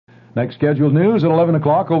Next scheduled news at 11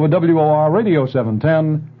 o'clock over WOR Radio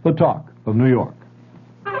 710, The Talk of New York.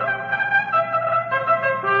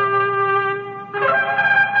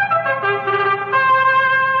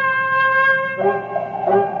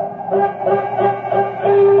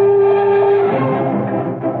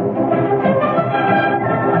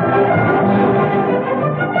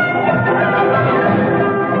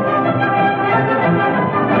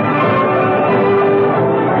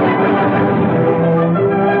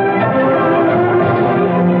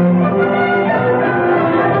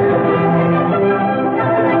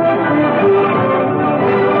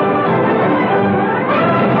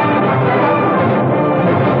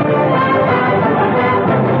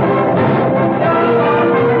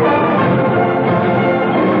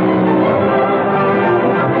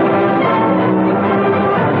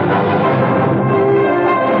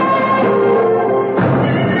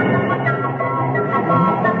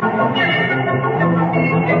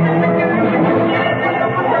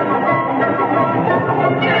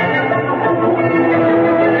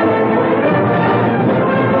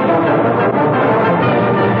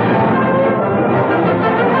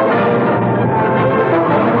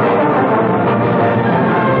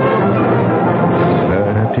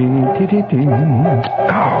 There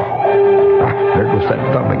goes that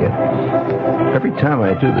thumb again. Every time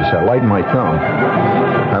I do this, I lighten my thumb.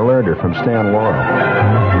 I learned her from Stan Laurel.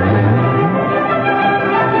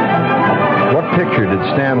 What picture did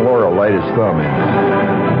Stan Laurel light his thumb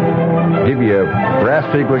in? Give you a brass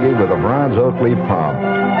figurine with a bronze oak leaf palm.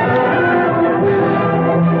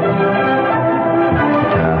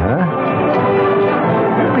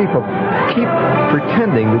 People keep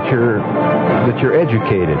pretending that you're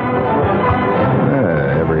educated.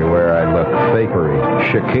 Everywhere I look, fakery,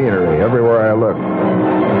 chicanery. Everywhere I look.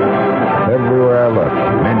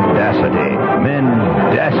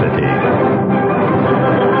 Mendacity.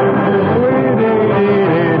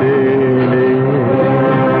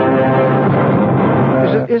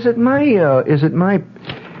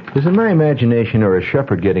 Is it my imagination, or is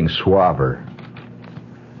Shepard getting suaver?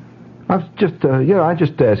 I'm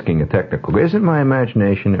just asking a technical. Is it my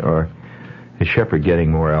imagination, or is Shepard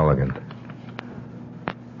getting more elegant?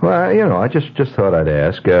 Well, I just thought I'd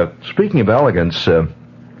ask. Speaking of elegance,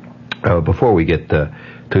 before we get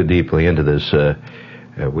too deeply into this,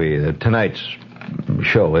 tonight's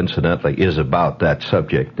show, incidentally, is about that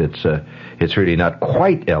subject. It's really not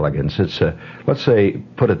quite elegance. It's let's say,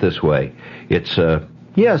 put it this way. It's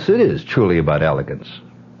yes, it is truly about elegance.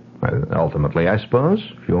 Ultimately, I suppose,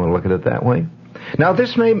 if you want to look at it that way. Now,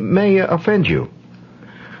 this may offend you.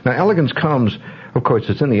 Now, elegance comes, of course,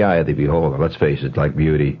 it's in the eye of the beholder. Let's face it, like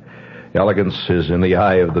beauty. Elegance is in the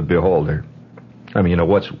eye of the beholder. I mean,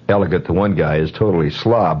 what's elegant to one guy is totally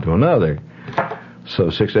slob to another.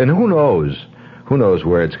 And who knows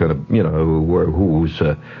where it's going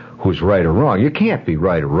to, who's right or wrong. You can't be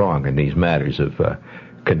right or wrong in these matters of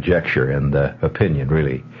conjecture and opinion,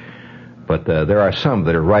 really. But there are some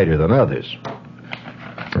that are righter than others.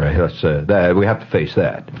 Right? We have to face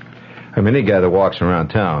that. I mean, any guy that walks around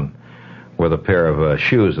town with a pair of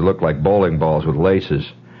shoes that look like bowling balls with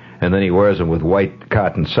laces, and then he wears them with white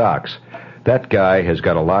cotton socks, that guy has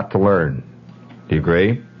got a lot to learn. Do you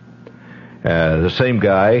agree? The same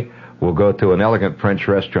guy will go to an elegant French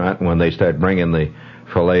restaurant, and when they start bringing the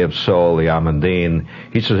filet of sole, the amandine,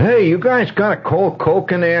 he says, "Hey, you guys got a cold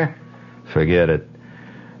Coke in there?" Forget it.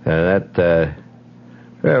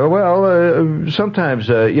 Sometimes,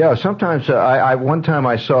 one time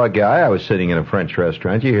I saw a guy, I was sitting in a French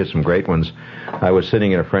restaurant. You hear some great ones. I was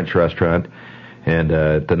sitting in a French restaurant, and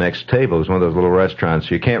the next table was one of those little restaurants.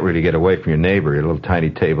 You can't really get away from your neighbor. Little tiny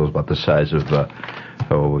tables about the size of,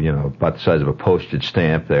 about the size of a postage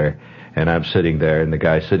stamp there. And I'm sitting there, and the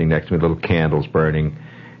guy sitting next to me, little candles burning,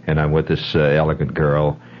 and I'm with this elegant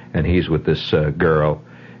girl, and he's with this girl,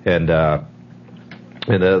 and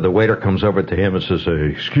the waiter comes over to him and says,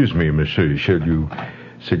 "Excuse me, monsieur, should you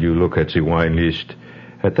look at the wine list?"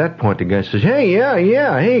 At that point, the guy says, "Hey,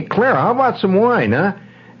 yeah, hey, Clara, how about some wine, huh?"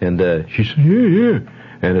 And she says, "Yeah."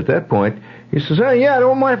 And at that point, he says, "Oh, yeah,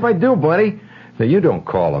 don't mind if I do, buddy." Now, you don't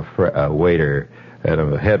call a waiter, and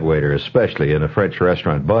a head waiter especially, in a French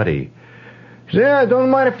restaurant, buddy. He says, "Yeah, don't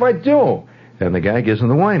mind if I do." And the guy gives him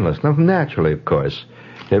the wine list. Now, naturally, of course,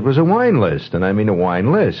 it was a wine list, and I mean a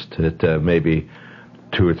wine list that maybe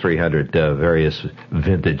 200 or 300 various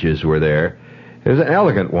vintages were there. It was an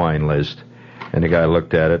elegant wine list. And the guy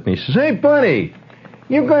looked at it and he says, "Hey, buddy,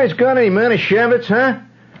 you guys got any Manischewitz, huh?"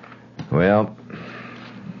 Well,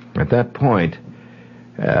 at that point,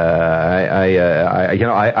 I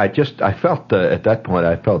felt at that point,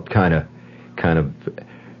 I felt kind of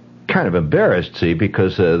kind of embarrassed, see,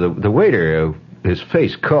 because the waiter, his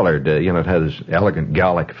face colored, it had this elegant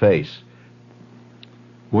Gallic face.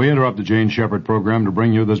 We interrupt the Gene Shepard program to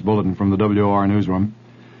bring you this bulletin from the WOR newsroom.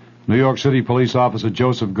 New York City police officer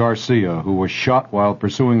Joseph Garcia, who was shot while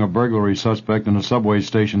pursuing a burglary suspect in a subway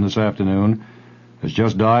station this afternoon, has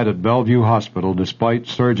just died at Bellevue Hospital despite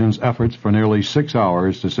surgeons' efforts for nearly 6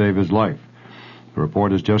 hours to save his life. The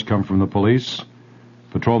report has just come from the police.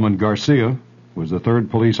 Patrolman Garcia was the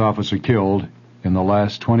third police officer killed in the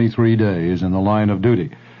last 23 days in the line of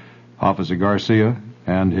duty. Officer Garcia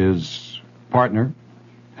and his partner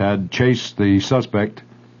had chased the suspect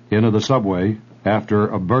into the subway after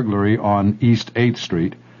a burglary on East 8th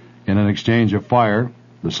Street. In an exchange of fire,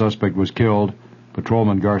 the suspect was killed,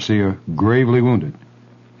 Patrolman Garcia gravely wounded,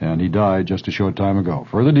 and he died just a short time ago.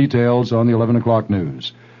 Further details on the 11 o'clock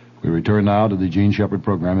news. We return now to the Gene Shepard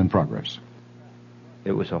program in progress.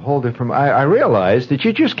 It was a whole different... I realized that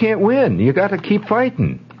you just can't win. You got to keep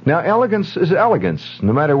fighting. Now, elegance is elegance,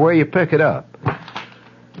 no matter where you pick it up.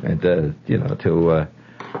 And, to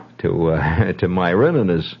Myron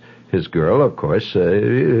and his girl, of course,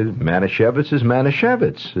 Manischewitz is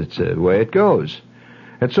Manischewitz. It's the way it goes.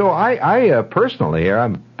 And so I personally, here,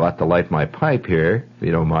 I'm about to light my pipe here, if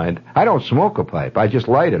you don't mind. I don't smoke a pipe. I just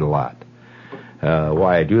light it a lot.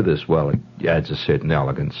 Why I do this? Well, it adds a certain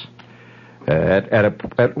elegance.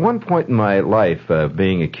 At one point in my life,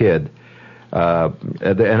 being a kid,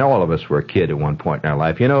 and all of us were a kid at one point in our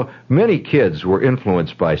life, many kids were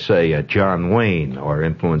influenced by, say, John Wayne, or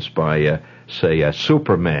influenced by,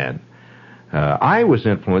 Superman. I was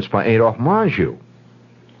influenced by Adolphe Menjou.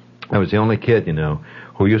 I was the only kid,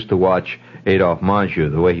 who used to watch Adolphe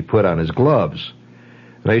Menjou, the way he put on his gloves.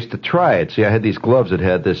 And I used to try it. See, I had these gloves that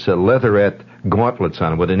had this leatherette gauntlets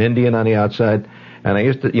on them with an Indian on the outside, and I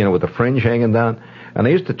used to, with the fringe hanging down, and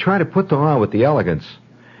I used to try to put them on with the elegance.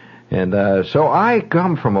 And so I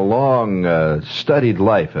come from a long, studied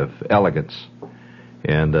life of elegance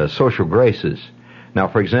and social graces. Now,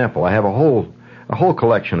 for example, I have a whole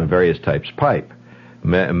collection of various types of pipe,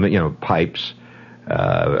 pipes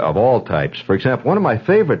of all types. For example, one of my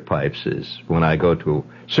favorite pipes is when I go to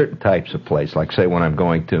certain types of place, like, say, when I'm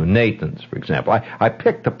going to Nathan's, for example. I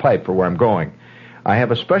picked the pipe for where I'm going. I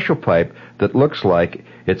have a special pipe that looks like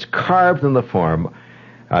it's carved in the form.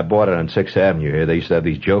 I bought it on 6th Avenue here. They used to have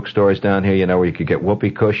these joke stores down here, where you could get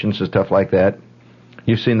whoopee cushions and stuff like that.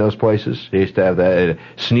 You've seen those places? They used to have that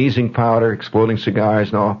sneezing powder, exploding cigars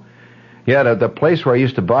and all. Yeah, the place where I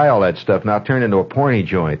used to buy all that stuff now turned into a porny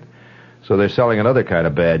joint. So they're selling another kind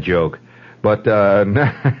of bad joke. But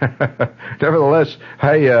nevertheless,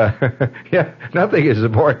 nothing is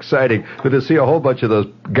more exciting than to see a whole bunch of those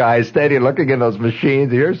guys standing looking in those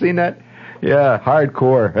machines. Have you ever seen that? Yeah,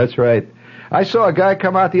 hardcore. That's right. I saw a guy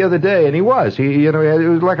come out the other day, and he was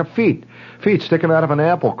like a feet sticking out of an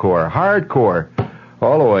apple core. Hardcore,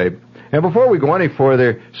 all the way. And before we go any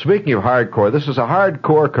further, speaking of hardcore, this is a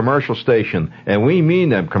hardcore commercial station, and we mean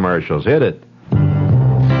them commercials. Hit it.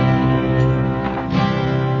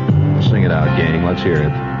 Sing it out, gang. Let's hear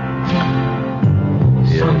it.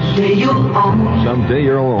 Yes. Someday you'll own. Someday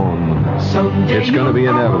you're alone. Someday it's going to be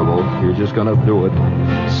inevitable. You're just going to do it.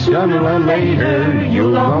 Sooner or later,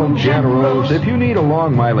 you'll own Generals. If you need a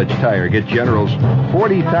long mileage tire, get General's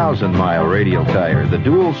 40,000-mile radial tire, the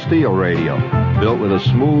dual steel radial, built with a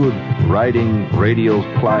smooth riding radial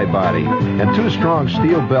ply body and 2 strong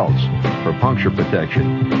steel belts for puncture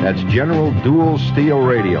protection. That's General Dual Steel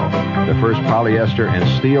Radial, the first polyester and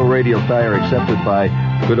steel radial tire accepted by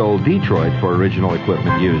good old Detroit for original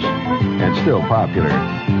equipment use, and still popular.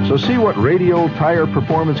 So see what radial tire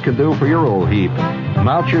performance can do for your old heap.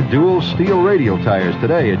 Mount your dual steel radial tires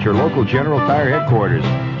today at your local General Tire headquarters.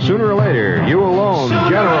 Sooner or later, you will own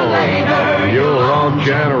Generals. You'll own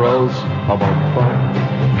Generals.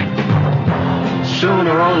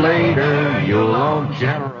 Sooner or later, you'll own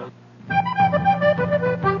Generals.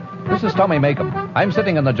 This is Tommy Makem. I'm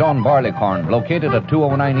sitting in the John Barleycorn, located at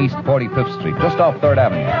 209 East 45th Street, just off 3rd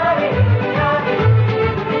Avenue.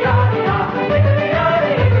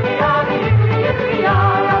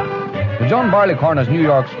 The John Barleycorn is New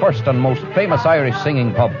York's first and most famous Irish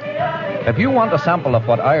singing pub. If you want a sample of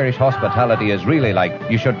what Irish hospitality is really like,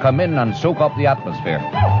 you should come in and soak up the atmosphere.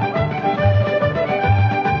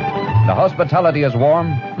 The hospitality is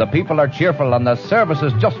warm, the people are cheerful, and the service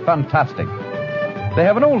is just fantastic. They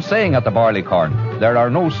have an old saying at the Barleycorn: there are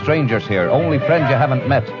no strangers here, only friends you haven't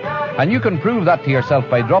met. And you can prove that to yourself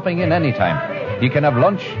by dropping in anytime. You can have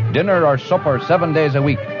lunch, dinner, or supper 7 days a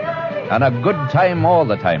week, and a good time all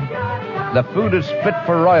the time. The food is fit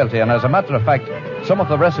for royalty, and as a matter of fact, some of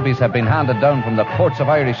the recipes have been handed down from the courts of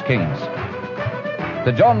Irish kings.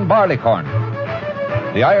 to John Barleycorn,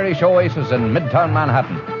 the Irish oasis in Midtown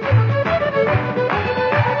Manhattan.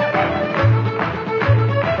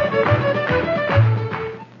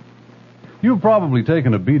 You've probably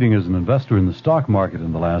taken a beating as an investor in the stock market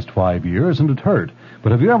in the last 5 years, and it hurt.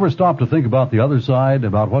 But have you ever stopped to think about the other side,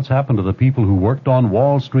 about what's happened to the people who worked on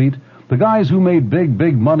Wall Street? The guys who made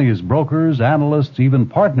big money as brokers, analysts, even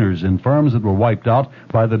partners in firms that were wiped out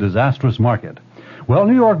by the disastrous market. Well,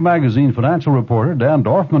 New York Magazine financial reporter Dan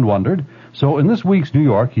Dorfman wondered, so in this week's New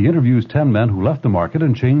York, he interviews 10 men who left the market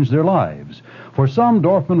and changed their lives. For some,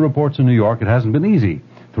 Dorfman reports in New York, it hasn't been easy.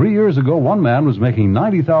 3 years ago, one man was making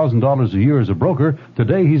 $90,000 a year as a broker.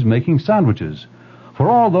 Today, he's making sandwiches. For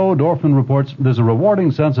all, though, Dorfman reports, there's a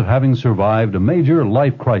rewarding sense of having survived a major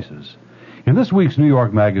life crisis. In this week's New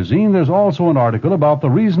York Magazine, there's also an article about the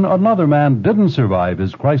reason another man didn't survive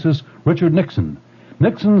his crisis, Richard Nixon.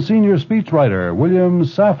 Nixon's senior speechwriter, William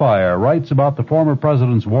Safire, writes about the former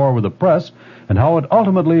president's war with the press and how it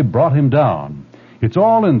ultimately brought him down. It's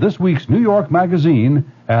all in this week's New York Magazine,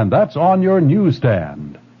 and that's on your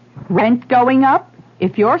newsstand. Rent going up?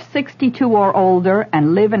 If you're 62 or older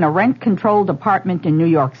and live in a rent-controlled apartment in New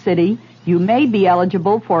York City, you may be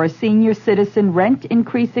eligible for a senior citizen rent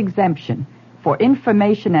increase exemption. For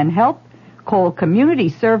information and help, call Community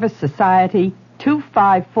Service Society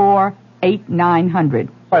 254-8900.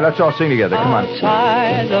 All right, let's all sing together. Come on.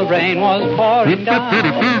 Outside, the rain was pouring down.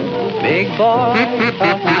 Big boy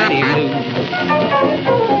felt mighty blue.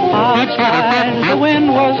 Outside, the wind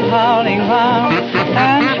was howling round,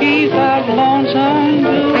 and she felt lonesome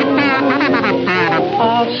too.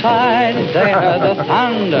 Outside, they heard the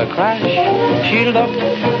thunder crash. She looked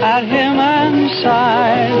at him and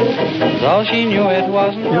sighed, though she knew it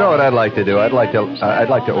wasn't. You know what I'd like to do? I'd like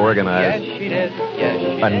to organize Yes, she did. Yes, she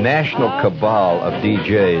did. a national cabal of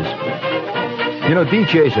DJs. You know,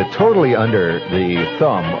 DJs are totally under the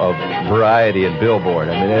thumb of Variety and Billboard.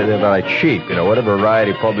 I mean, they're like sheep. You know, whatever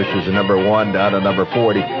Variety publishes a number 1 down to number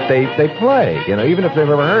 40, they play, you know, even if they've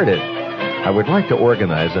never heard it. I would like to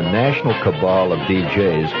organize a national cabal of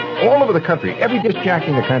DJs all over the country, every disc jockey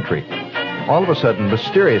in the country. All of a sudden,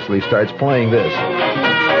 mysteriously starts playing this. And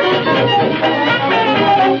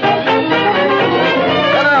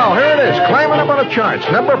now, here it is, climbing up on the charts.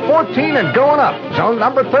 Number 14 and going up. It was on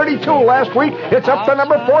number 32 last week. It's up to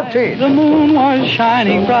number 14. The moon was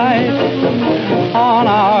shining bright on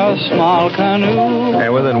our small canoe.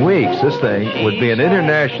 And within weeks, this thing would be an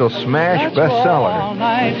international smash bestseller. All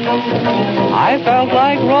night, I felt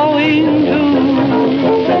like rowing too.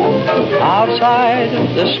 Outside,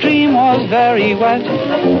 the stream was very wet.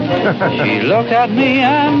 She looked at me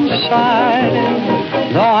and sighed.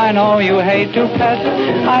 Though I know you hate to pet,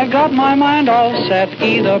 I got my mind all set.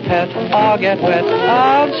 Either pet or get wet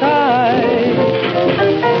outside.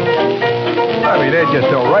 I mean, they just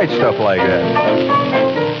don't write stuff like that.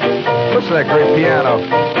 Listen to that great piano.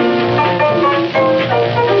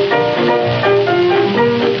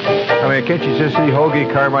 I mean, can't you just see Hoagie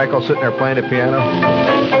Carmichael sitting there playing the piano?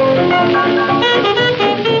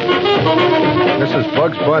 This is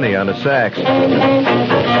Bugs Bunny on the sax.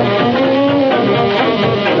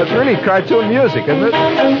 That's really cartoon music, isn't it?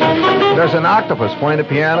 There's an octopus playing the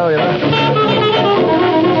piano, you know?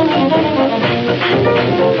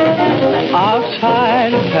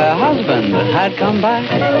 Outside, her husband had come back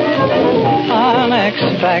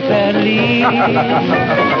unexpectedly.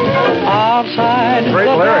 Outside, Great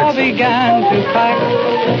the door lyrics. began to crack.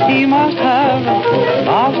 He must have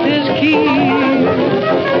lost his key.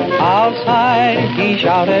 Outside, he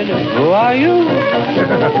shouted, "Who are you?"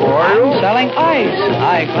 Who are you? "I'm selling ice,"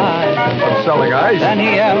 I cried. I'm selling ice. Then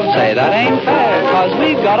he yelled, "Say that ain't fair, 'cause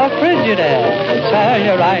we've got a Frigidaire. Sell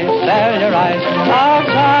your ice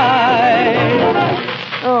outside."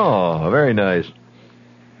 Oh, very nice.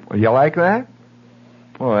 You like that?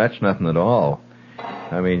 Oh, that's nothing at all.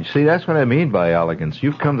 I mean, see, that's what I mean by elegance.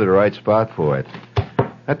 You've come to the right spot for it.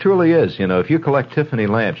 That truly is. You know, if you collect Tiffany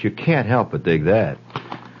lamps, you can't help but dig that.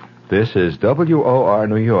 This is WOR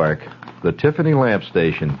New York, the Tiffany lamp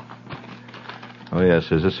station. Oh, yes,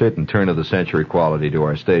 there's a certain turn-of-the-century quality to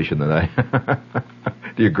our station that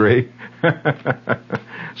Do you agree?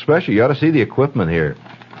 Especially, you ought to see the equipment here.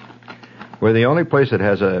 We're the only place that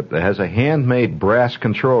has a handmade brass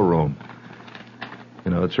control room.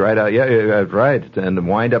 You know, it's right out. Yeah, right. And the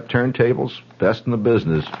wind-up turntables, best in the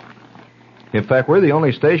business. In fact, we're the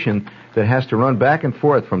only station that has to run back and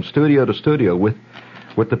forth from studio to studio with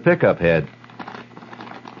the pickup head.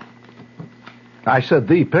 I said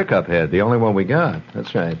the pickup head, the only one we got.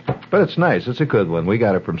 That's right. But it's nice. It's a good one. We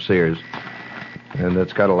got it from Sears. And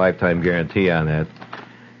it's got a lifetime guarantee on that.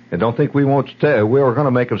 And don't think we won't stay. We're going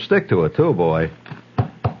to make them stick to it, too, boy.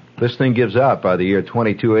 This thing gives out by the year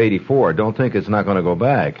 2284. Don't think it's not going to go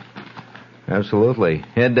back. Absolutely.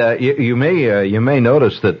 And you may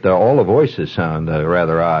notice that all the voices sound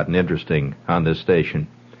rather odd and interesting on this station.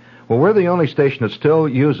 Well, we're the only station that still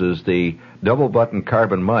uses the double-button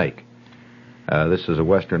carbon mic. This is a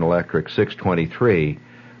Western Electric 623,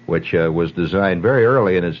 which was designed very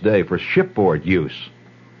early in its day for shipboard use.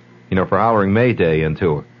 For hollering Mayday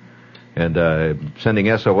into it and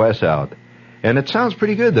sending SOS out. And it sounds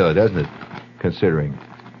pretty good, though, doesn't it, considering?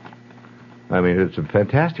 I mean, it's a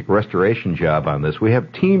fantastic restoration job on this. We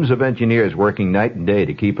have teams of engineers working night and day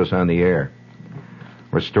to keep us on the air,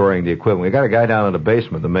 restoring the equipment. We got a guy down in the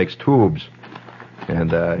basement that makes tubes.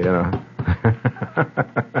 And,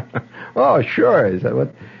 Oh, sure. Is that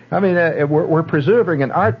what? I mean, we're preserving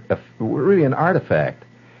an really an artifact.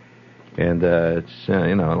 And it's,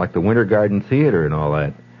 like the Winter Garden Theater and all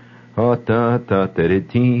that.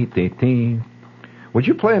 Would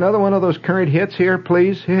you play another one of those current hits here,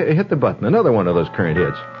 please? Hit the button. Another one of those current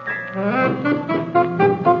hits.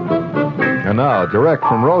 And now, direct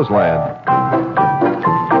from Roseland.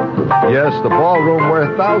 Yes, the ballroom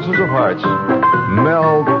where thousands of hearts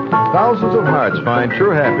meld, thousands of hearts find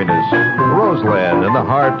true happiness. Roseland, in the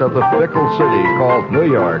heart of the fickle city called New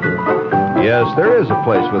York. Yes, there is a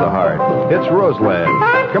place with a heart. It's Roseland.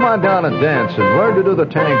 Come on down and dance and learn to do the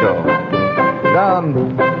tango. Down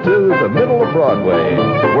to the middle of Broadway,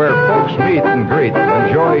 where folks meet and greet and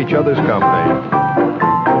enjoy each other's company.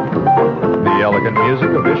 The elegant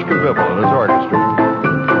music of Ishka Bibble and his orchestra.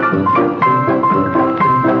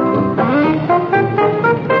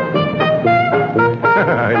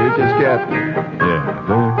 You just can't.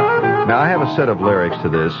 Yeah. Now, I have a set of lyrics to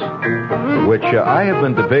this, which I have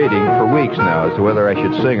been debating for weeks now as to whether I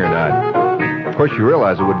should sing or not. Of course, you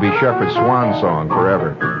realize it would be Shepherd's swan song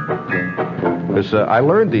forever. Because I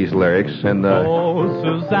learned these lyrics, and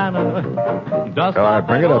Susanna,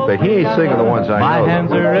 bring it up. But he ain't singing the ones I know. My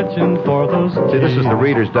hands are itching for those. See, this is the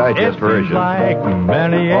Reader's Digest version. Like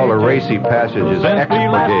all the racy passages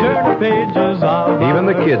expurgated. Even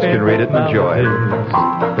the kids can read it and enjoy it.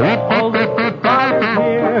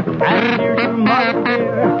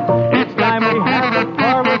 It's time we have a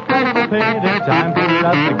parlor paid. It's time for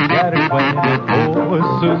us to get acquainted.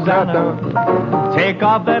 Oh, Susanna, take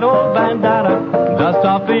off that old bandana, dust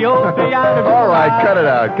off the old piano. All right, cut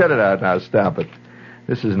it out now, stop it.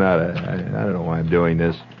 This is not I don't know why I'm doing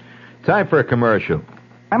this. Time for a commercial.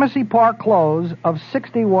 Gramercy Park Close of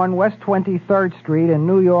 61 West 23rd Street in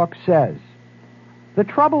New York says, the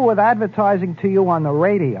trouble with advertising to you on the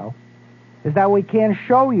radio is that we can't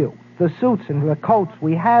show you the suits and the coats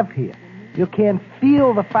we have here. You can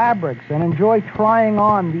feel the fabrics and enjoy trying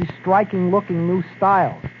on these striking-looking new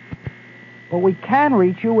styles. But we can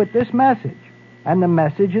reach you with this message, and the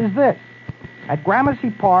message is this. At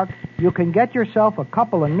Gramercy Park, you can get yourself a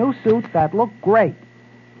couple of new suits that look great,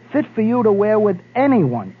 fit for you to wear with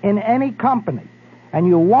anyone in any company, and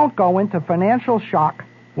you won't go into financial shock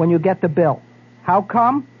when you get the bill. How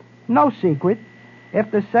come? No secret.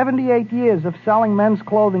 After 78 years of selling men's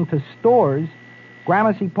clothing to stores,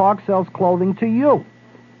 Gramercy Park sells clothing to you.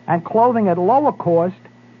 And clothing at lower cost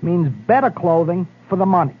means better clothing for the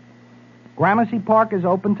money. Gramercy Park is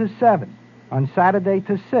open to 7, on Saturday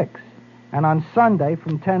to 6, and on Sunday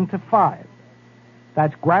from 10 to 5.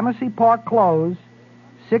 That's Gramercy Park Close,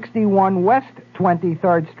 61 West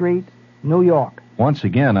 23rd Street, New York. Once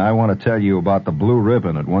again, I want to tell you about the Blue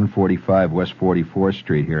Ribbon at 145 West 44th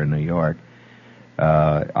Street here in New York.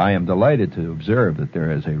 I am delighted to observe that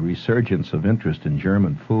there is a resurgence of interest in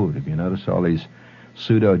German food. Have you noticed all these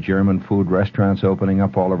pseudo-German food restaurants opening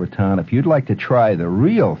up all over town? If you'd like to try the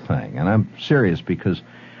real thing, and I'm serious because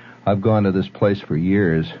I've gone to this place for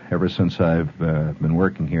years, ever since I've been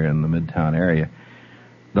working here in the Midtown area.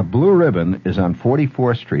 The Blue Ribbon is on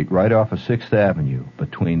 44th Street, right off of 6th Avenue,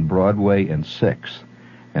 between Broadway and 6th.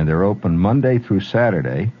 And they're open Monday through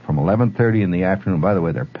Saturday from 11:30 in the afternoon. By the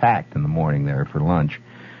way, they're packed in the morning there for lunch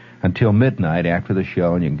until midnight after the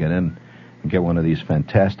show, and you can get in and get one of these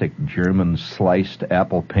fantastic German sliced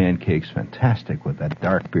apple pancakes. Fantastic with that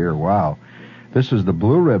dark beer. Wow. This is the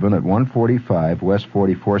Blue Ribbon at 145 West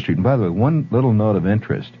 44th Street. And by the way, one little note of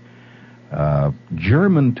interest.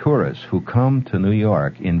 German tourists who come to New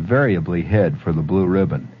York invariably head for the Blue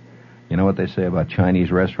Ribbon. You know what they say about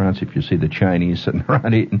Chinese restaurants? If you see the Chinese sitting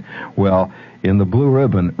around eating, well, in the Blue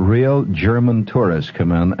Ribbon, real German tourists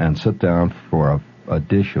come in and sit down for a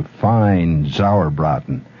dish of fine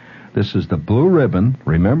Sauerbraten. This is the Blue Ribbon.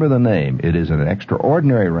 Remember the name. It is an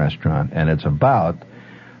extraordinary restaurant, and it's about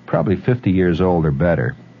probably 50 years old or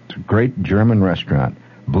better. It's a great German restaurant.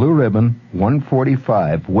 Blue Ribbon,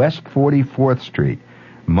 145 West 44th Street.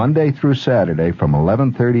 Monday through Saturday from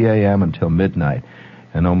 11:30 a.m. until midnight.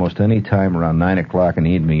 And almost any time around 9 o'clock in the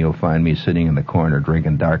evening, you'll find me sitting in the corner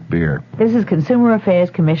drinking dark beer. This is Consumer Affairs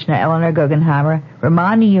Commissioner Eleanor Guggenheimer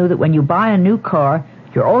reminding you that when you buy a new car,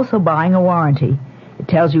 you're also buying a warranty. It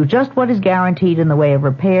tells you just what is guaranteed in the way of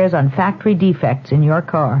repairs on factory defects in your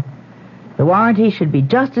car. The warranty should be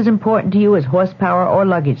just as important to you as horsepower or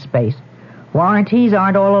luggage space. Warranties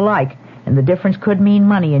aren't all alike, and the difference could mean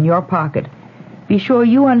money in your pocket. Be sure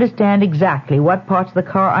you understand exactly what parts of the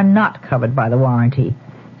car are not covered by the warranty.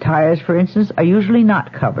 Tires, for instance, are usually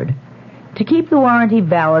not covered. To keep the warranty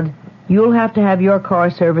valid, you'll have to have your car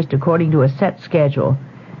serviced according to a set schedule.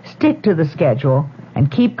 Stick to the schedule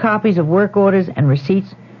and keep copies of work orders and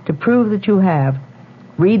receipts to prove that you have.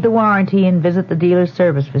 Read the warranty and visit the dealer's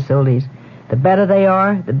service facilities. The better they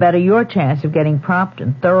are, the better your chance of getting prompt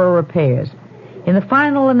and thorough repairs. In the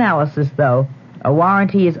final analysis, though, a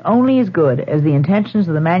warranty is only as good as the intentions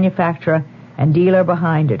of the manufacturer and dealer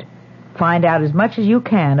behind it. Find out as much as you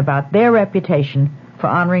can about their reputation for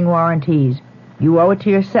honoring warranties. You owe it to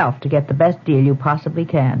yourself to get the best deal you possibly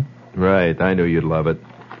can. Right, I knew you'd love it.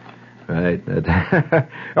 Right.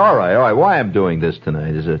 All right. Why I'm doing this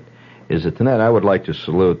tonight is it tonight I would like to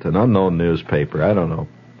salute an unknown newspaper. I don't know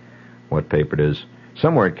what paper it is.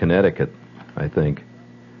 Somewhere in Connecticut, I think.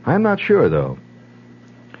 I'm not sure, though.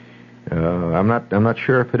 I'm not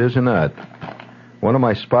sure if it is or not. One of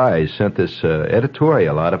my spies sent this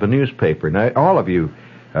editorial out of a newspaper. Now, all of you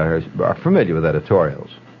are familiar with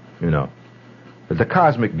editorials, you know. The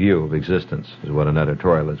cosmic view of existence is what an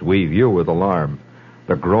editorial is. We view with alarm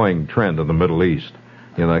the growing trend of the Middle East,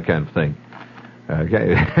 you know, that kind of thing.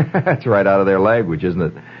 Okay, that's right out of their language, isn't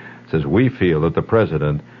it? It says, we feel that the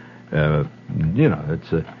president, you know,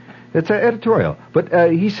 it's an editorial.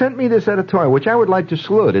 But he sent me this editorial, which I would like to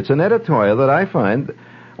salute. It's an editorial that I find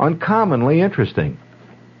uncommonly interesting.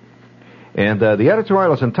 And the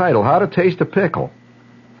editorial is entitled, How to Taste a Pickle.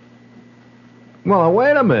 Well,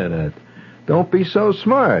 wait a minute. Don't be so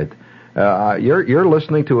smart. You're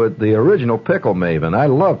listening to the original Pickle Maven. I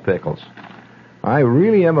love pickles. I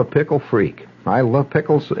really am a pickle freak. I love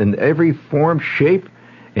pickles in every form, shape,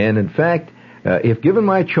 and in fact, if given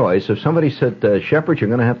my choice, if somebody said, Shepard, you're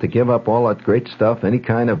going to have to give up all that great stuff, any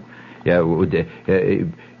kind of,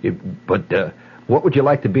 but what would you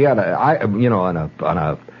like to be on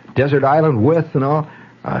a desert island with and all?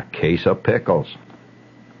 A case of pickles.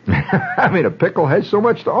 I mean, a pickle has so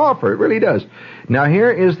much to offer. It really does. Now,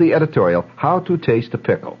 here is the editorial, How to Taste a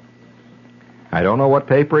Pickle. I don't know what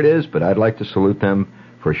paper it is, but I'd like to salute them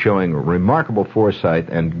for showing remarkable foresight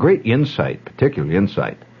and great insight, particularly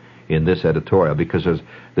insight, in this editorial, because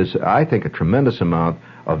there's, I think, a tremendous amount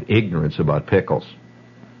of ignorance about pickles.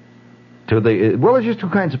 There's just two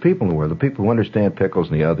kinds of people in the world, the people who understand pickles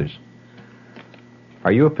and the others.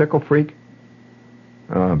 Are you a pickle freak?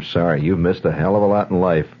 Oh, I'm sorry, you've missed a hell of a lot in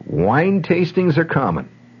life. Wine tastings are common,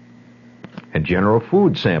 and general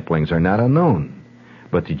food samplings are not unknown.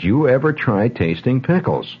 But did you ever try tasting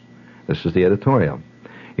pickles? This is the editorial.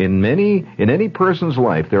 In any person's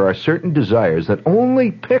life, there are certain desires that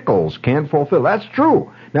only pickles can fulfill. That's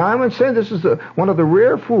true. Now, I'm going to say this is one of the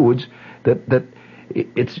rare foods that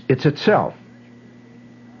it's itself.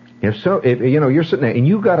 If you're sitting there and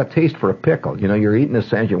you got a taste for a pickle, you're eating a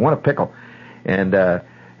sandwich, you want a pickle, and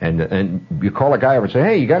you call a guy over and say,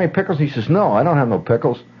 hey, you got any pickles? He says, no, I don't have no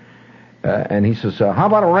pickles. And he says, how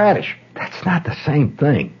about a radish? That's not the same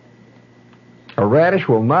thing. A radish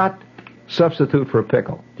will not substitute for a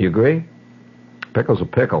pickle. Do you agree? Pickle's a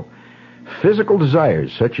pickle. Physical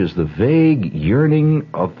desires, such as the vague yearning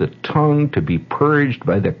of the tongue to be purged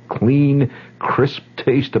by the clean, crisp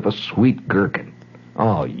taste of a sweet gherkin.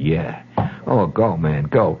 Oh, yeah. Oh, go, man,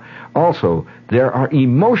 go. Also, there are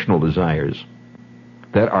emotional desires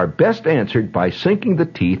that are best answered by sinking the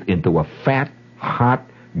teeth into a fat, hot,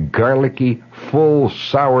 garlicky, full,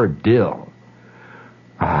 sour dill.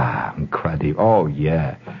 Ah, incredible. Oh,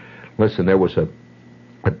 yeah. Listen, there was a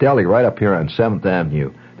deli right up here on 7th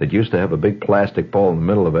Avenue that used to have a big plastic bowl in the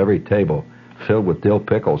middle of every table filled with dill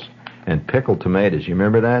pickles and pickled tomatoes. You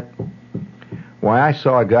remember that? Why, I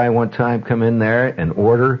saw a guy one time come in there and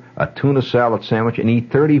order a tuna salad sandwich and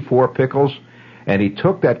eat 34 pickles, and he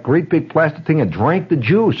took that great big plastic thing and drank the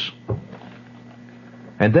juice.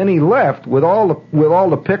 And then he left with all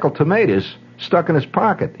the pickled tomatoes stuck in his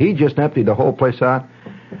pocket. He just emptied the whole place out.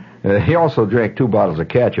 He also drank 2 bottles of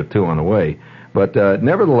ketchup, too, on the way. But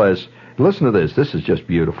nevertheless, listen to this. This is just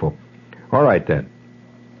beautiful. All right, then.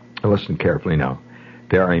 Listen carefully now.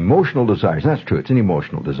 There are emotional desires. That's true. It's an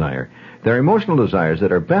emotional desire. There are emotional desires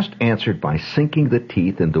that are best answered by sinking the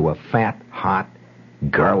teeth into a fat, hot,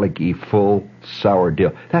 garlicky, full, sour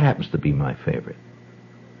dill. That happens to be my favorite.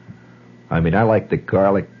 I mean, I like the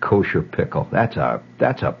garlic kosher pickle. That's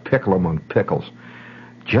a pickle among pickles.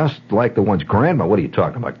 Just like the ones Grandma, what are you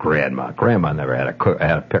talking about, Grandma? Grandma never had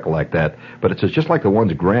a pickle like that. But it's just like the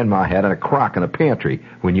ones Grandma had in a crock in a pantry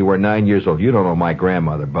when you were 9 years old. You don't know my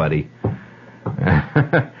grandmother, buddy.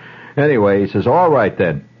 Anyway, he says, all right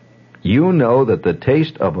then. You know that the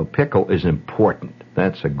taste of a pickle is important.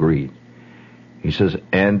 That's agreed. He says,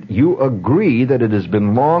 and you agree that it has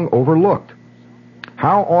been long overlooked.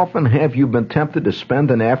 How often have you been tempted to spend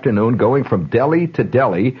an afternoon going from deli to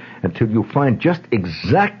deli until you find just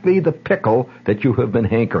exactly the pickle that you have been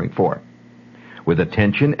hankering for? With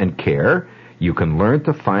attention and care, you can learn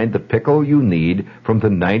to find the pickle you need from the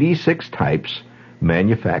 96 types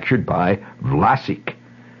manufactured by Vlasic.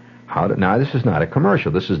 Now, this is not a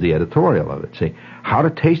commercial. This is the editorial of it. See, how to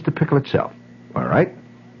taste the pickle itself. All right?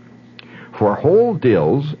 For whole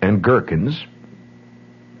dills and gherkins,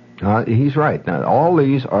 he's right. Now, all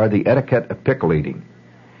these are the etiquette of pickle eating.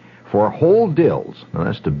 For whole dills, now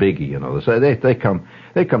that's the biggie, you know.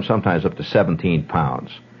 They come sometimes up to 17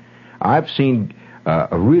 pounds. I've seen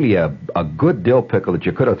a good dill pickle that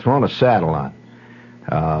you could have thrown a saddle on.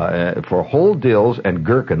 For whole dills and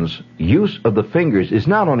gherkins, use of the fingers is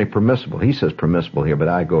not only permissible. He says permissible here, but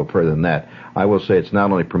I go further than that. I will say it's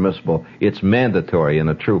not only permissible, it's mandatory in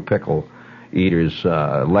a true pickle eater's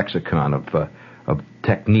lexicon of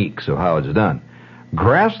techniques of how it's done.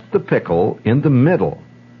 Grasp the pickle in the middle,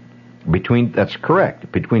 that's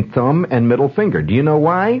correct, between thumb and middle finger. Do you know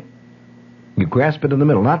why? You grasp it in the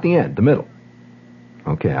middle, not the end, the middle.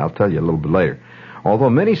 Okay, I'll tell you a little bit later. Although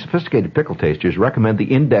many sophisticated pickle tasters recommend the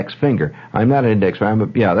index finger. I'm not an index finger.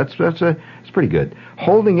 That's pretty good.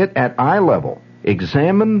 Holding it at eye level,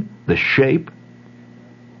 examine the shape,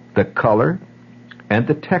 the color, and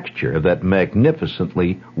the texture of that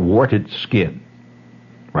magnificently warted skin.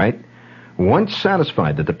 Right? Once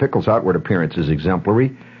satisfied that the pickle's outward appearance is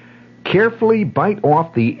exemplary, carefully bite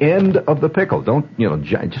off the end of the pickle. Don't,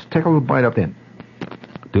 just take a little bite off the end.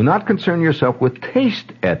 Do not concern yourself with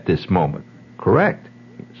taste at this moment. Correct.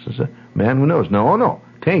 This is a man who knows. No,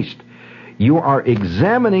 taste. You are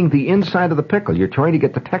examining the inside of the pickle. You're trying to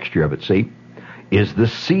get the texture of it, see? Is the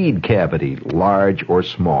seed cavity large or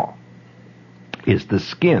small? Is the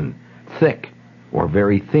skin thick or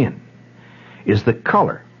very thin? Is the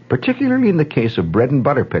color, particularly in the case of bread and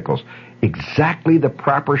butter pickles, exactly the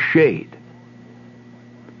proper shade?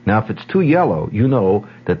 Now, if it's too yellow, you know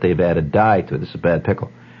that they've added dye to it. This is a bad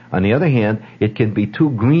pickle. On the other hand, it can be too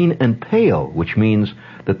green and pale, which means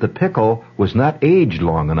that the pickle was not aged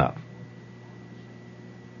long enough.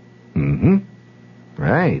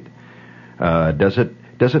 Right. Does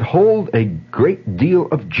it hold a great deal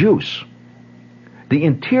of juice? The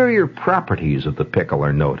interior properties of the pickle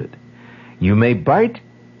are noted. You may bite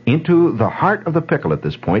into the heart of the pickle at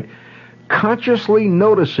this point, consciously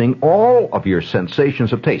noticing all of your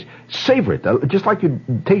sensations of taste. Savor it, just like you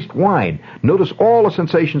taste wine. Notice all the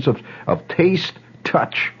sensations of taste,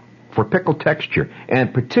 touch, for pickle texture,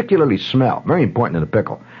 and particularly smell. Very important in a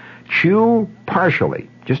pickle. Chew partially,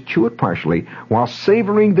 just chew it partially, while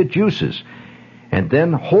savoring the juices, and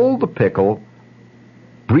then hold the pickle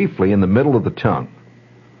briefly in the middle of the tongue.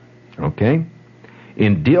 Okay?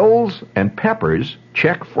 In dills and peppers,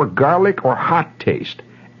 check for garlic or hot taste.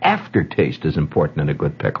 Aftertaste is important in a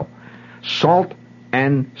good pickle. Salt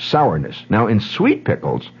and sourness. Now, in sweet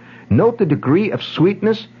pickles, note the degree of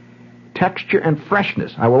sweetness, texture, and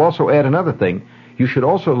freshness. I will also add another thing. You should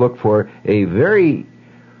also look for a very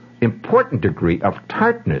important degree of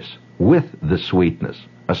tartness with the sweetness.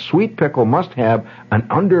 A sweet pickle must have an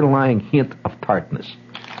underlying hint of tartness.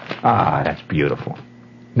 Ah, that's beautiful.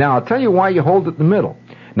 Now, I'll tell you why you hold it in the middle.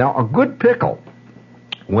 Now, a good pickle,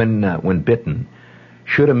 when bitten,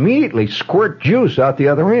 should immediately squirt juice out the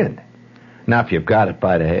other end. Now, if you've got it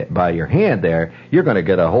by your hand there, you're going to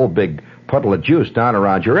get a whole big puddle of juice down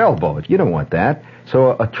around your elbow. You don't want that.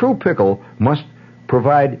 So a true pickle must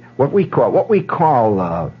provide what we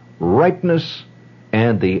call ripeness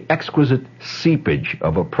and the exquisite seepage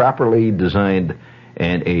of a properly designed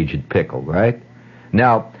and aged pickle, right?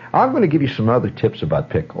 Now, I'm going to give you some other tips about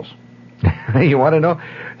pickles. You want to know?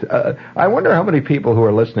 I wonder how many people who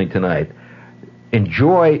are listening tonight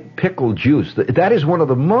enjoy pickle juice. That is one of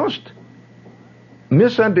the most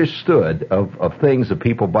misunderstood of things that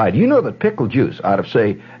people buy. Do you know that pickle juice, out of,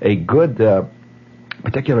 say, a good,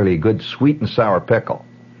 particularly a good sweet and sour pickle,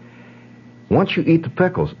 once you eat the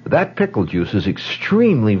pickles, that pickle juice is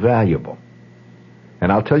extremely valuable.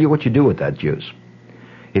 And I'll tell you what you do with that juice.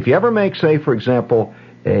 If you ever make, say, for example,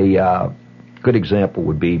 a good example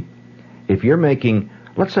would be if you're making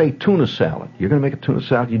let's say tuna salad. You're going to make a tuna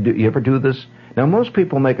salad. You ever do this? Now, most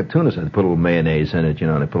people make a tuna salad. They put a little mayonnaise in it, you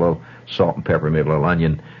know, and they put a little salt and pepper, maybe a little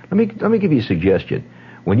onion. Let me give you a suggestion.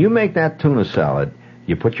 When you make that tuna salad,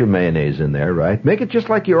 you put your mayonnaise in there, right? Make it just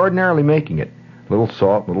like you're ordinarily making it. A little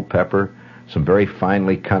salt, a little pepper, some very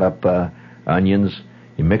finely cut up onions.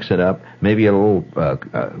 You mix it up. Maybe a little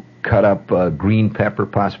cut up green pepper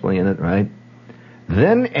possibly in it, right?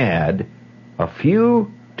 Then add a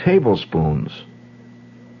few tablespoons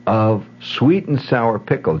of sweet and sour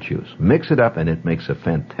pickle juice. Mix it up, and it makes a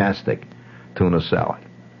fantastic tuna salad.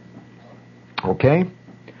 Okay?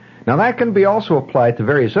 Now, that can be also applied to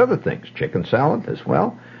various other things. Chicken salad as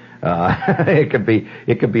well. It could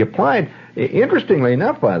be applied, interestingly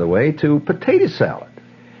enough, by the way, to potato salad.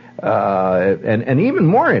 And even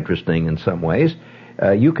more interesting in some ways,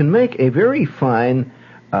 you can make a very fine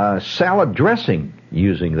salad dressing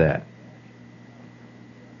using that.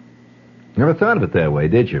 Never thought of it that way,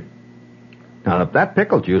 did you? Now, that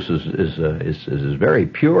pickle juice is very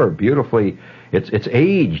pure, beautifully. It's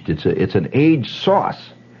aged. It's an aged sauce.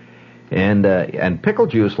 And pickle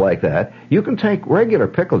juice like that, you can take regular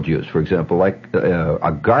pickle juice, for example, like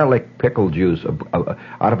a garlic pickle juice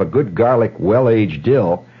out of a good garlic, well-aged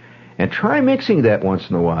dill, and try mixing that once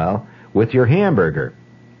in a while with your hamburger.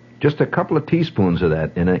 Just a couple of teaspoons of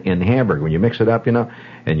that in hamburger. When you mix it up, you know,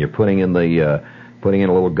 and you're putting in a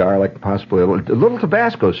little garlic, possibly a little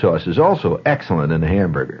Tabasco sauce is also excellent in a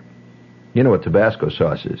hamburger. You know what Tabasco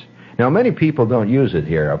sauce is. Now, many people don't use it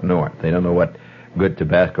here up north. They don't know what good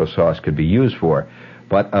Tabasco sauce could be used for.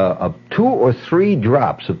 But 2 or 3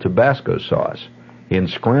 drops of Tabasco sauce in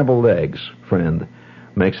scrambled eggs, friend,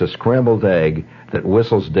 makes a scrambled egg that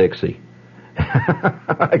whistles Dixie.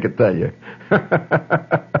 I can tell you.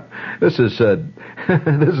 This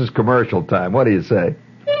is commercial time. What do you say?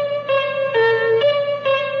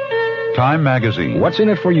 Time Magazine. What's in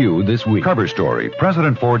it for you this week? Cover story.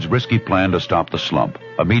 President Ford's risky plan to stop the slump.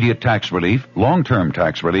 Immediate tax relief, long-term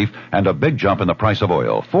tax relief, and a big jump in the price of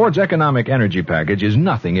oil. Ford's economic energy package is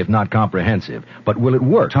nothing if not comprehensive. But will it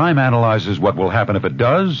work? Time analyzes what will happen if it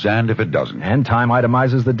does and if it doesn't. And Time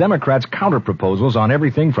itemizes the Democrats' counter-proposals on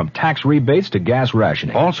everything from tax rebates to gas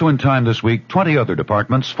rationing. Also in Time this week, 20 other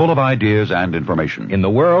departments full of ideas and information. In the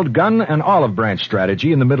world, gun and olive branch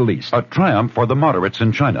strategy in the Middle East. A triumph for the moderates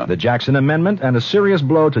in China. The Jackson Amendment and a serious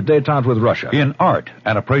blow to détente with Russia. In art,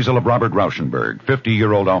 an appraisal of Robert Rauschenberg,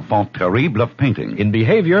 50-year-old enfant terrible of painting. In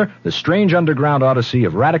behavior, the strange underground odyssey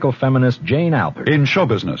of radical feminist Jane Alpert. In show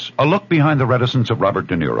business, a look behind the reticence of Robert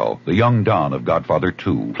De Niro, the young Don of Godfather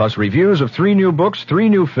 2. Plus reviews of 3 new books, 3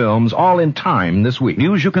 new films, all in Time this week.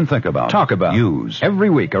 News you can think about. Talk about. Use. Every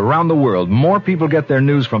week around the world, more people get their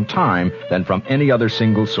news from Time than from any other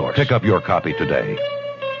single source. Pick up your copy today.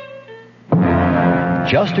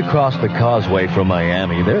 Just across the causeway from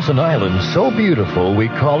Miami, there's an island so beautiful we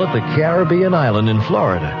call it the Caribbean Island in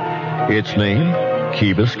Florida. Its name,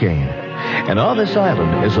 Key Biscayne. And on this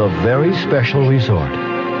island is a very special resort,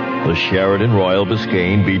 the Sheraton Royal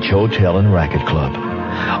Biscayne Beach Hotel and Racquet Club.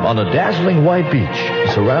 On a dazzling white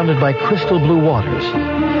beach, surrounded by crystal blue waters.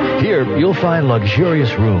 Here, you'll find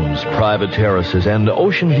luxurious rooms, private terraces, and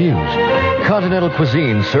ocean views. Continental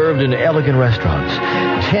cuisine served in elegant restaurants.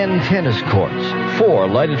 10 tennis courts, 4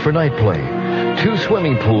 lighted for night play. 2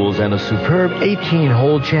 swimming pools and a superb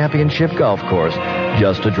 18-hole championship golf course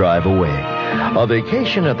just a drive away. A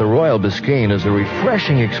vacation at the Royal Biscayne is a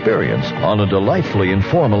refreshing experience on a delightfully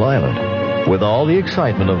informal island, with all the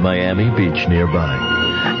excitement of Miami Beach nearby.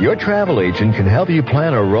 Your travel agent can help you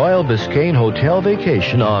plan a Royal Biscayne hotel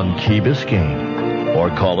vacation on Key Biscayne.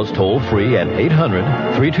 Or call us toll-free at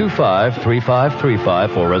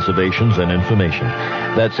 800-325-3535 for reservations and information.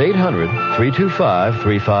 That's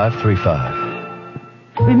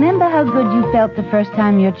 800-325-3535. Remember how good you felt the first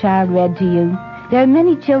time your child read to you? There are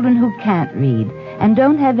many children who can't read and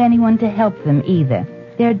don't have anyone to help them either.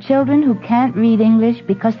 There are children who can't read English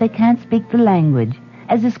because they can't speak the language.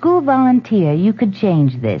 As a school volunteer, you could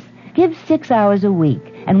change this. Give 6 hours a week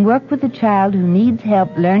and work with a child who needs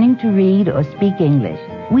help learning to read or speak English.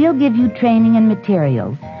 We'll give you training and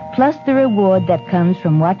materials, plus the reward that comes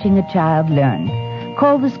from watching a child learn.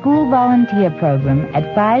 Call the School Volunteer Program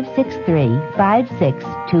at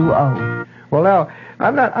 563-5620. Well, now,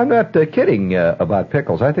 I'm not kidding about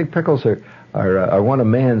pickles. I think pickles are one of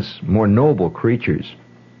man's more noble creatures.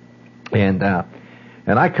 And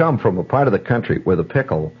I come from a part of the country where the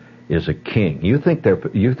pickle is a king. You think they're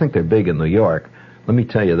big in New York? Let me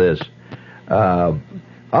tell you this: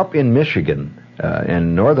 up in Michigan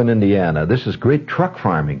and northern Indiana, this is great truck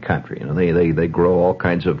farming country. You know, they grow all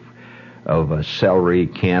kinds of celery,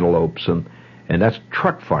 cantaloupes, And that's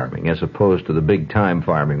truck farming as opposed to the big-time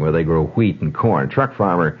farming where they grow wheat and corn. Truck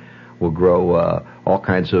farmer will grow all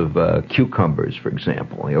kinds of cucumbers, for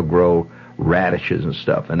example. He'll grow radishes and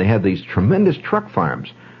stuff. And they have these tremendous truck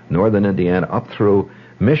farms, northern Indiana up through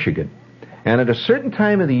Michigan. And at a certain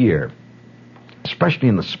time of the year, especially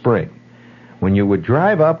in the spring, when you would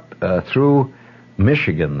drive up through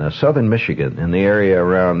Michigan, southern Michigan, in the area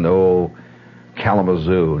around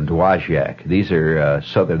Kalamazoo and Dowagiac. These are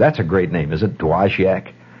southern. That's a great name, is it?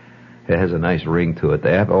 Dowagiac? It has a nice ring to it.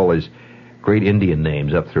 They have all these great Indian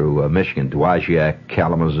names up through Michigan. Dowagiac,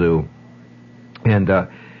 Kalamazoo. And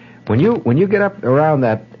when you get up around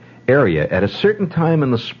that area at a certain time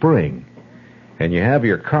in the spring and you have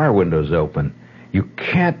your car windows open, you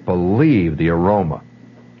can't believe the aroma.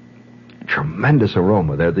 Tremendous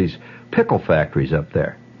aroma. There are these pickle factories up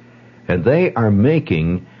there. And they are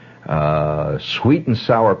making sweet and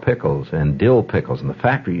sour pickles and dill pickles in the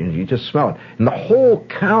factory, and you just smell it. And the whole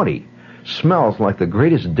county smells like the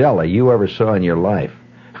greatest deli you ever saw in your life.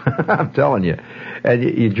 I'm telling you. And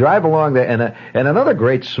you drive along there, and another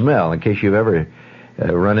great smell, in case you've ever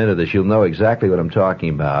run into this, you'll know exactly what I'm talking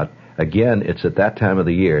about. Again, it's at that time of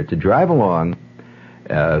the year. To drive along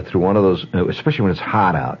through one of those, especially when it's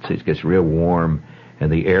hot out, so it gets real warm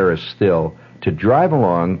and the air is still, to drive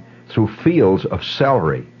along through fields of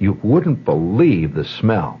celery. You wouldn't believe the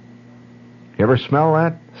smell. You ever smell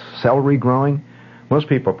that? Celery growing? Most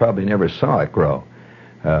people probably never saw it grow.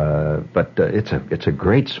 But it's a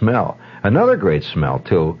great smell. Another great smell,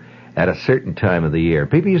 too, at a certain time of the year.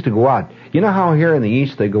 People used to go out. You know how here in the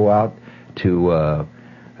East they go out to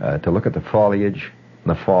look at the foliage in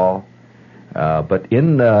the fall? But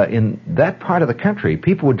in that part of the country,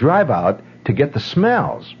 people would drive out to get the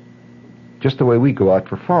smells, just the way we go out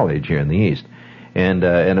for foliage here in the East. And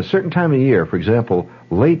in a certain time of year, for example,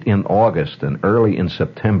 late in August and early in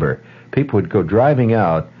September, people would go driving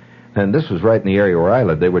out, and this was right in the area where I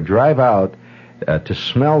lived. They would drive out to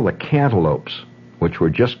smell the cantaloupes, which were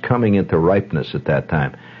just coming into ripeness at that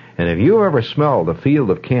time. And if you ever smelled a field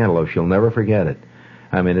of cantaloupes, you'll never forget it.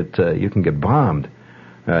 I mean, you can get bombed.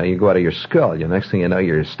 You go out of your skull. The next thing you know,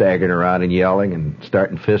 you're staggering around and yelling and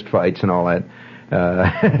starting fist fights and all that.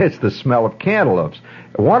 It's the smell of cantaloupes.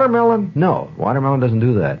 Watermelon? No, watermelon doesn't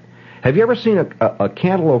do that. Have you ever seen a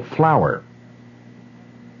cantaloupe flower?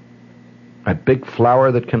 A big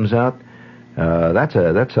flower that comes out?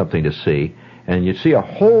 That's something to see. And you see a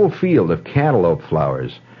whole field of cantaloupe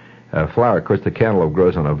flowers. Flower, of course, the cantaloupe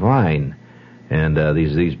grows on a vine, and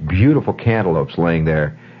these beautiful cantaloupes laying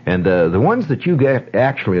there. And the ones that you get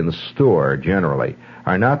actually in the store generally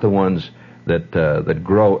are not the ones that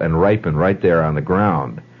grow and ripen right there on the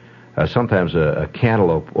ground. Sometimes a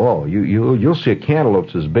cantaloupe, you'll see a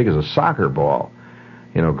cantaloupe as big as a soccer ball,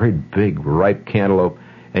 great big ripe cantaloupe,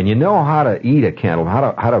 and you know how to eat a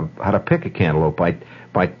cantaloupe, how to pick a cantaloupe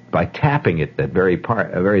by tapping it at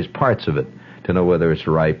various parts of it to know whether it's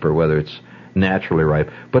ripe or whether it's naturally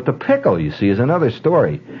ripe. But the pickle, you see, is another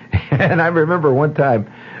story. And I remember one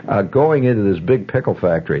time going into this big pickle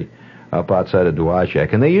factory up outside of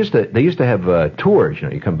Dowagiac, and they used to have tours.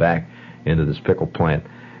 You come back into this pickle plant,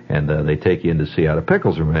 and they take you in to see how the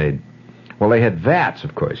pickles are made. Well, they had vats,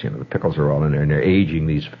 of course. The pickles are all in there, and they're aging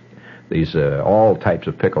these all types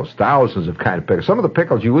of pickles, thousands of kind of pickles. Some of the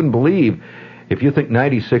pickles you wouldn't believe, if you think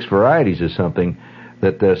 96 varieties is something,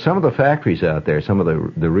 that some of the factories out there, some of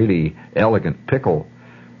the really elegant pickle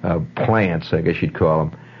plants, I guess you'd call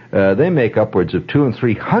them, they make upwards of 200 and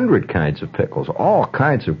 300 kinds of pickles, all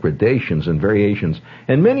kinds of gradations and variations,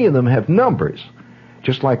 and many of them have numbers.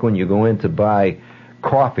 Just like when you go in to buy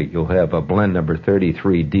coffee, you'll have a blend number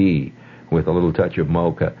 33D with a little touch of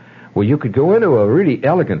mocha. Well, you could go into a really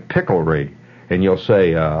elegant pickle rig, and you'll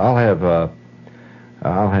say, I'll have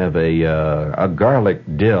a garlic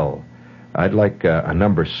dill. I'd like a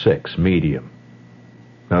number 6 medium.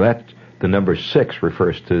 Now the number 6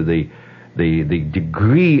 refers to the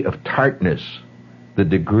degree of tartness, the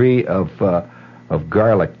degree of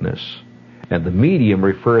garlicness, and the medium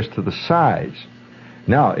refers to the size.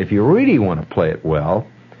 Now, if you really want to play it well,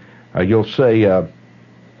 you'll say,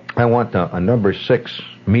 I want a number 6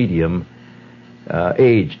 medium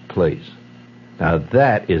aged, please. Now,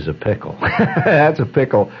 that is a pickle. That's a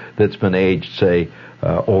pickle that's been aged, say,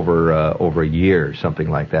 over a year, something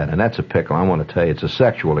like that. And that's a pickle. I want to tell you, it's a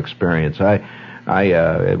sexual experience.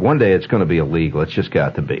 One day it's going to be illegal. It's just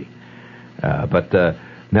got to be. But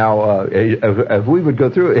now, if we would go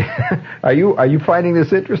through it, are you finding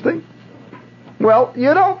this interesting? Well,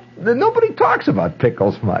 nobody talks about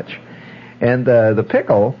pickles much. And the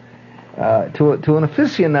pickle, to an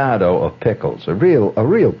aficionado of pickles, a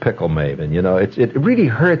real pickle maven, it really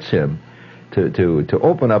hurts him to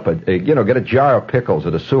open up get a jar of pickles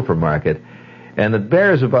at a supermarket, and it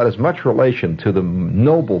bears about as much relation to the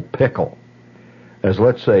noble pickle as,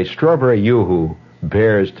 let's say, strawberry yoo-hoo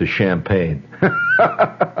bears to champagne.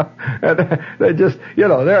 And they just,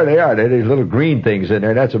 there they are. There's little green things in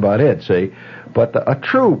there. That's about it, see? But a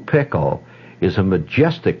true pickle is a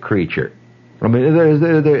majestic creature. I mean,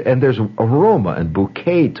 there's aroma and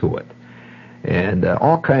bouquet to it, and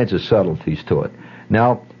all kinds of subtleties to it.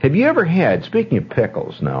 Now, have you ever had, speaking of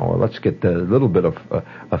pickles now, let's get a little bit of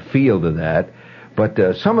a feel to that, but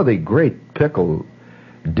some of the great pickle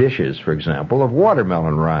dishes, for example, of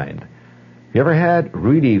watermelon rind. You ever had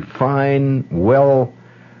really fine,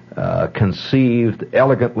 conceived,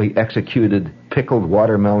 elegantly executed pickled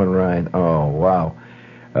watermelon rind? Oh, wow.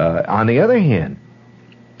 On the other hand,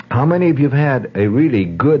 how many of you have had a really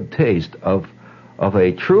good taste of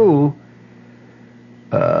a true,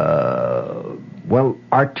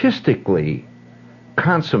 artistically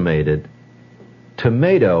consummated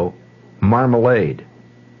tomato marmalade?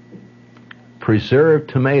 Preserved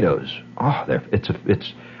tomatoes. Oh,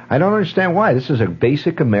 it's. I don't understand why. This is a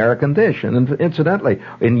basic American dish. And incidentally,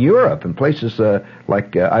 in Europe, in places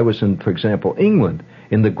like I was in, for example, England,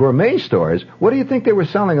 in the gourmet stores, what do you think they were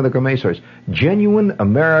selling in the gourmet stores? Genuine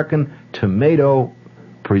American tomato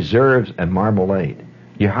preserves and marmalade.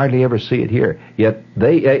 You hardly ever see it here. Yet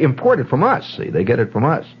they import it from us. See, they get it from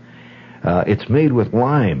us. It's made with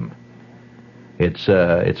lime. It's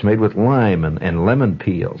made with lime and lemon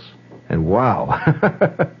peels. And wow,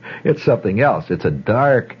 it's something else. It's a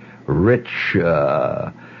dark, rich,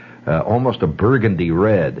 almost a burgundy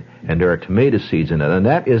red, and there are tomato seeds in it, and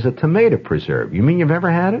that is a tomato preserve. You mean you've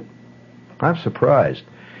never had it? I'm surprised.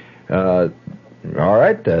 All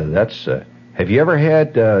right, that's. Have you ever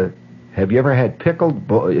had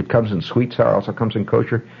pickled? It comes in sweet, sour, also comes in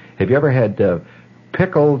kosher. Have you ever had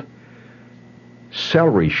pickled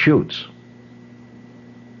celery shoots?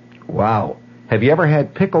 Wow. Have you ever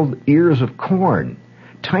had pickled ears of corn?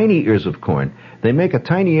 Tiny ears of corn. They make a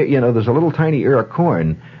tiny, there's a little tiny ear of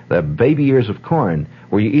corn, the baby ears of corn,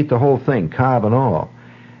 where you eat the whole thing, cob and all.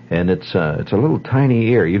 And it's a little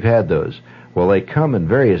tiny ear. You've had those. Well, they come in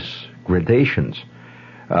various gradations.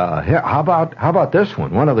 How about this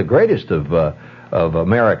one? One of the greatest of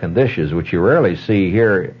American dishes, which you rarely see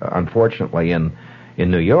here, unfortunately, in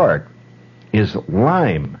New York, is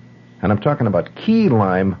lime. And I'm talking about key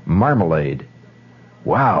lime marmalade.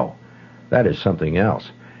 Wow, that is something else.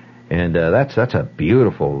 And that's a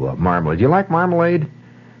beautiful marmalade. Do you like marmalade?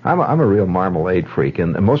 I'm a real marmalade freak,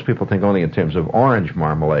 and most people think only in terms of orange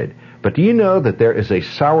marmalade. But do you know that there is a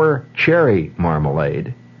sour cherry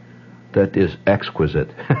marmalade that is exquisite?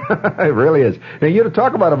 It really is. Now, you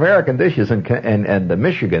talk about American dishes and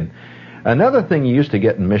Michigan. Another thing you used to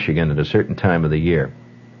get in Michigan at a certain time of the year,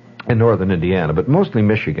 in northern Indiana, but mostly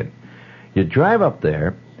Michigan. You drive up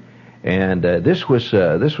there, and this was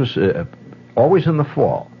always in the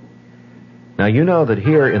fall. Now, you know that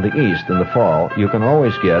here in the East, in the fall, you can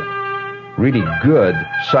always get really good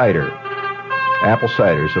cider. Apple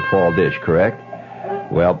cider is a fall dish, correct?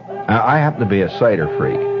 Well, I happen to be a cider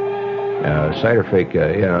freak.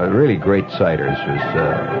 Really great ciders.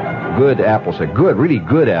 There's good apple cider, really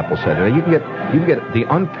good apple cider. Now, you can get the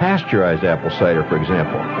unpasteurized apple cider, for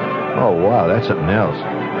example. Oh, wow, that's something else.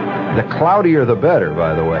 The cloudier the better,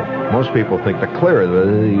 by the way. Most people think the clearer,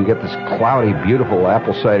 you get this cloudy, beautiful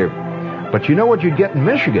apple cider. But you know what you get in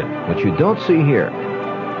Michigan, which you don't see here?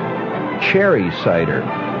 Cherry cider.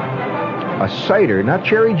 A cider, not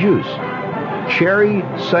cherry juice. Cherry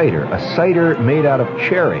cider. A cider made out of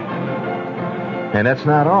cherry. And that's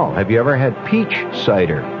not all. Have you ever had peach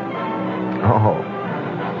cider? Oh.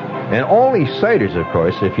 And all these ciders, of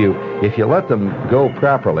course, if you let them go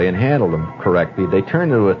properly and handle them correctly, they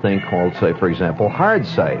turn into a thing called, say, for example, hard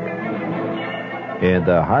cider. And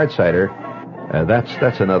hard cider,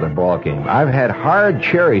 that's another ball game. I've had hard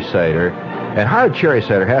cherry cider, and hard cherry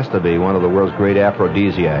cider has to be one of the world's great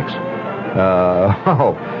aphrodisiacs.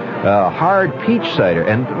 Hard peach cider,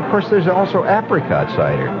 and of course there's also apricot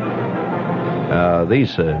cider. I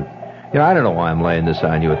don't know why I'm laying this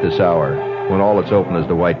on you at this hour, when all that's open is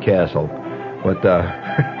the White Castle. But, the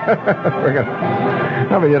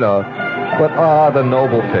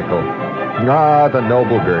noble pickle. The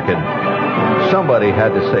noble gherkin. Somebody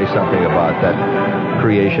had to say something about that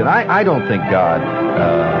creation. I don't think God,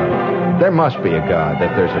 there must be a God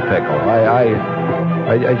that there's a pickle.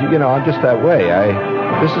 I'm just that way.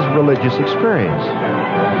 This is a religious experience.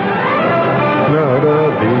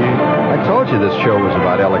 I told you this show was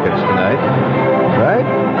about elegance tonight, right?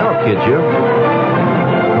 I don't kid you.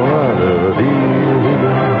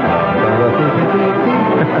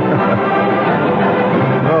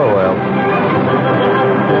 Oh, well.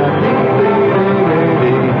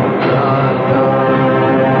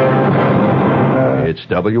 It's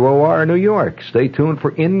WOR New York. Stay tuned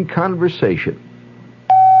for In Conversation.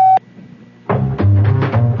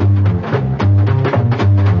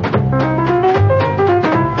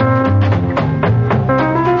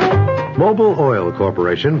 Mobil Oil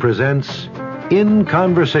Corporation presents In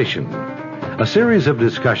Conversation, a series of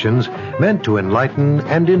discussions meant to enlighten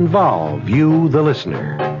and involve you, the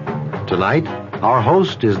listener. Tonight, our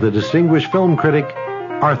host is the distinguished film critic,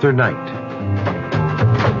 Arthur Knight.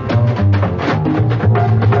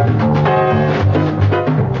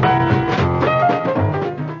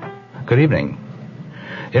 Good evening.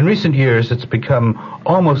 In recent years, it's become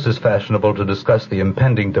almost as fashionable to discuss the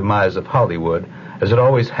impending demise of Hollywood as it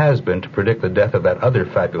always has been to predict the death of that other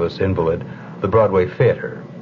fabulous invalid, the Broadway theater.